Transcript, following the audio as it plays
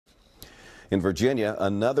In Virginia,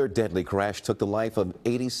 another deadly crash took the life of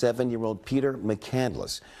 87-year-old Peter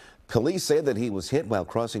McCandless. Police say that he was hit while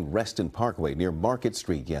crossing Reston Parkway near Market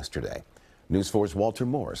Street yesterday. News 4's Walter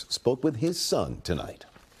Morris spoke with his son tonight.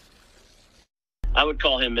 I would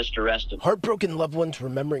call him Mr. Reston. Heartbroken loved ones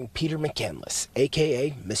remembering Peter McCandless,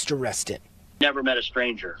 a.k.a. Mr. Reston. Never met a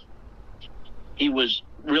stranger. He was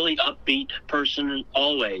really upbeat person,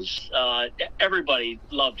 always. Everybody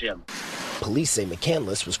loved him. Police say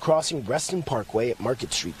McCandless was crossing Reston Parkway at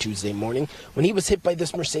Market Street Tuesday morning when he was hit by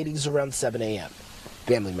this Mercedes around 7 a.m.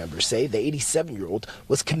 Family members say the 87-year-old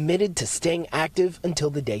was committed to staying active until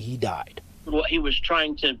the day he died. Well, he was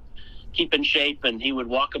trying to keep in shape, and he would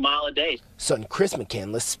walk a mile a day. Son Chris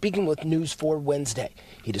McCandless speaking with News 4 Wednesday.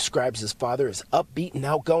 He describes his father as upbeat and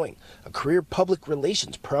outgoing, a career public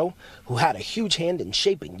relations pro who had a huge hand in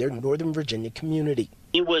shaping their Northern Virginia community.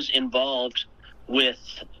 He was involved with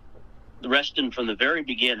Reston from the very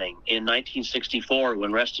beginning in 1964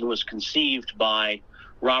 when Reston was conceived by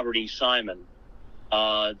Robert E. Simon,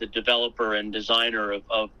 the developer and designer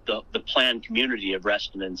of the planned community of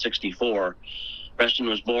Reston in 64. Reston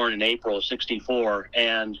was born in April of 64,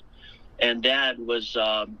 and Dad was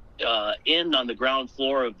in on the ground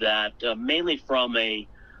floor of that, mainly from a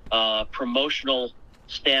promotional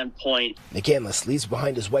standpoint. McCandless leaves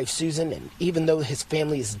behind his wife Susan, and even though his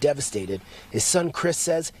family is devastated, his son Chris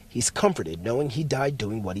says he's comforted knowing he died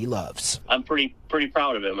doing what he loves. I'm pretty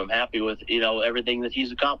proud of him. I'm happy with everything that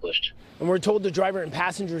he's accomplished. And we're told the driver and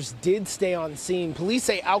passengers did stay on scene. Police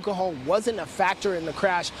say alcohol wasn't a factor in the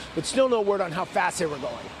crash, but still no word on how fast they were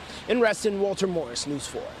going. In Reston, Walter Morris, News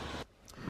 4.